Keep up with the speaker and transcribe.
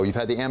You've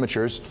had the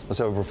amateurs. Let's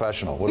have a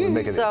professional. What do we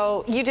make of this?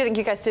 So you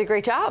guys did a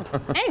great job.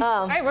 Thanks.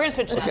 All right, we're going to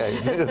switch now.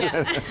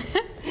 Okay.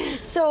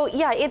 So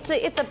yeah,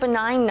 it's a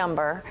benign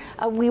number.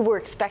 We were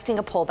expecting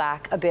a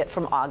pullback a bit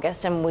from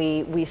August, and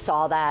we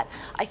saw that.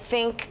 I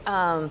think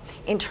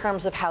in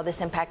terms of how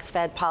this impacts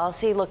Fed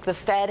policy, look, the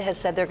Fed has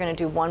said they're going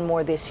to do one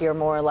more this year,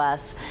 more or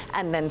less,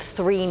 and then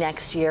 3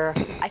 next year.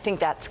 I think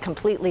that's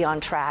completely on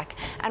track.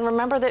 And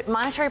remember that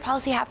monetary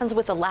policy happens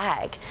with a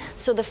lag.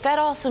 So the Fed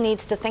also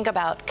needs to think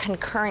about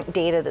concurrent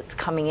data that's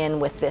coming in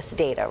with this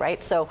data,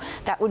 right? So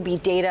that would be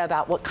data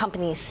about what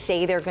companies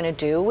say they're going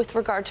to do with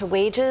regard to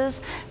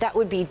wages. That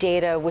would be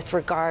data with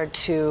regard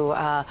to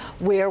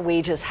where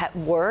wages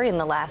were in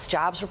the last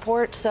jobs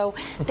report. So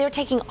they're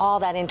taking all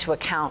that into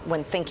account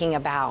when thinking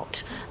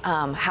about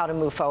how to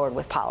move forward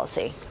with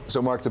policy.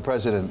 So, Mark, the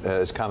president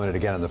has commented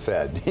again on the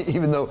Fed.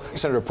 Even though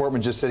Senator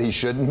Portman just said he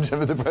shouldn't,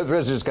 the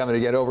president just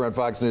commented again over on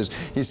Fox News.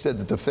 He said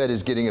that the Fed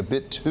is getting a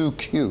bit too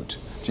cute,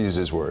 to use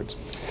his words.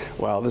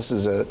 Well, this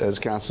is, as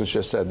Constance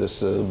just said,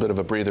 this is a bit of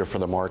a breather for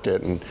the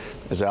market. And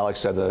as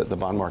Alex said, the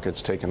bond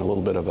market's taken a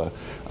little bit of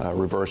a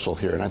reversal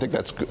here. And I think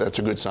that's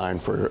a good sign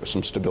for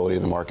some stability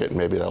in the market. And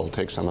maybe that'll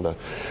take some of the,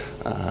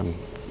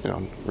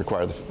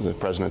 require the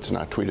president to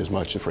not tweet as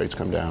much if rates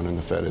come down and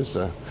the Fed is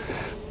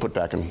put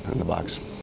back in the box.